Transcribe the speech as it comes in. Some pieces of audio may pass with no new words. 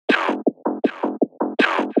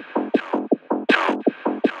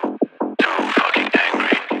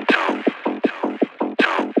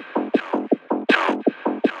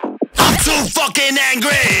too fucking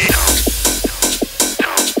angry.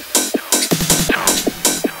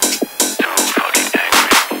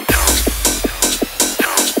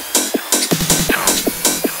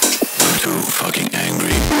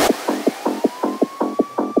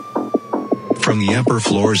 From the upper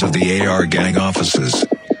floors of the AR gang offices,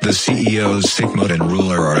 the CEOs Sickmode and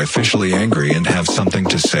Rooler are officially angry and have something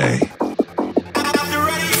to say.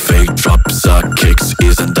 Fake drops are kicks,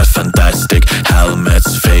 isn't that fantastic?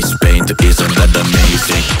 Helmets, face paint, isn't that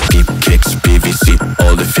amazing? Deep kicks, PVC,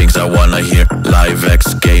 all the things I wanna hear. Live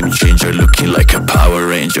X, game changer, looking like a Power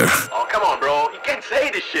Ranger. Oh, come on, bro, you can't say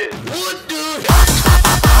this shit. What, dude?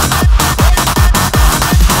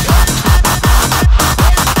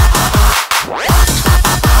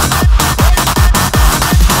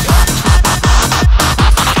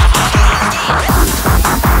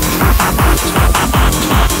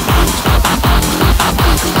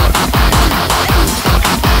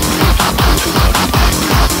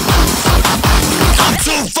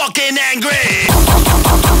 Fucking angry.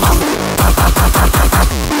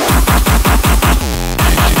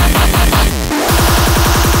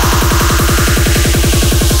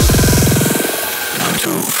 I'm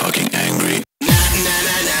too fucking angry.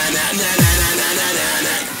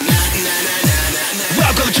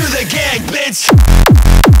 Welcome to the gang, bitch.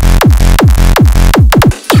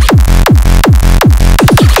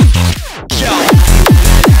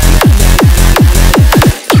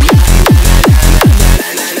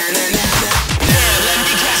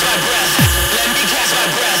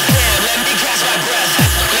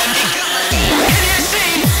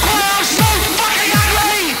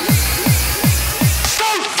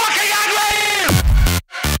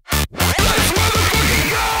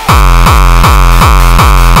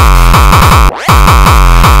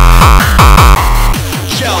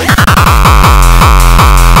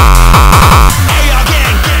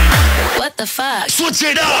 The fuck? Switch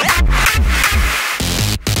it up!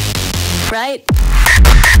 Right?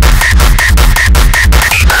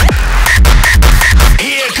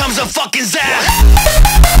 Here comes a fucking zap!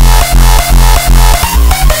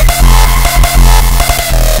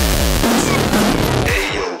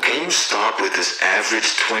 Hey yo, can you stop with this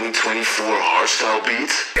average 2024 hardstyle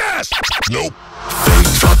beats? Yes! Nope. Fake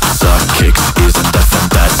drops are kicks, isn't that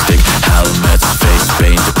fantastic? Helmets, face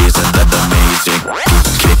paint, isn't that amazing?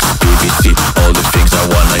 Deep kicks, PVC, all the things I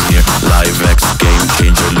wanna hear. Live X, game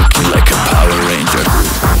changer, looking like a Power Ranger.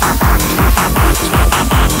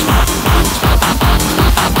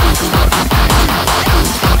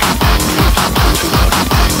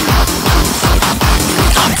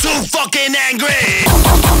 I'm too fucking angry.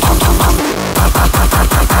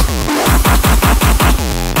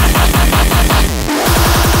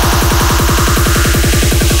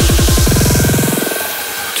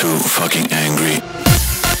 Too fucking angry.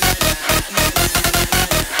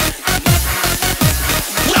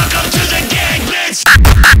 Welcome to the gang, bitch!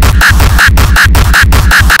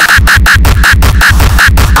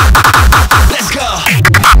 Let's go!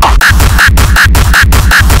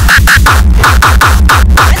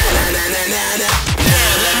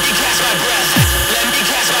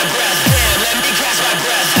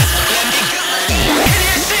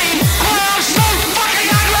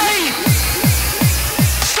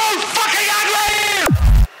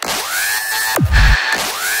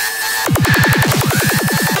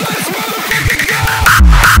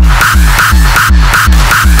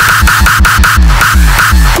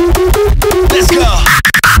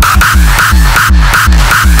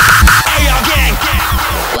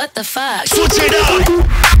 What the fuck? Switch it up!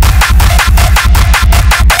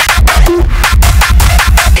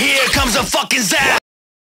 Here comes a fucking zap!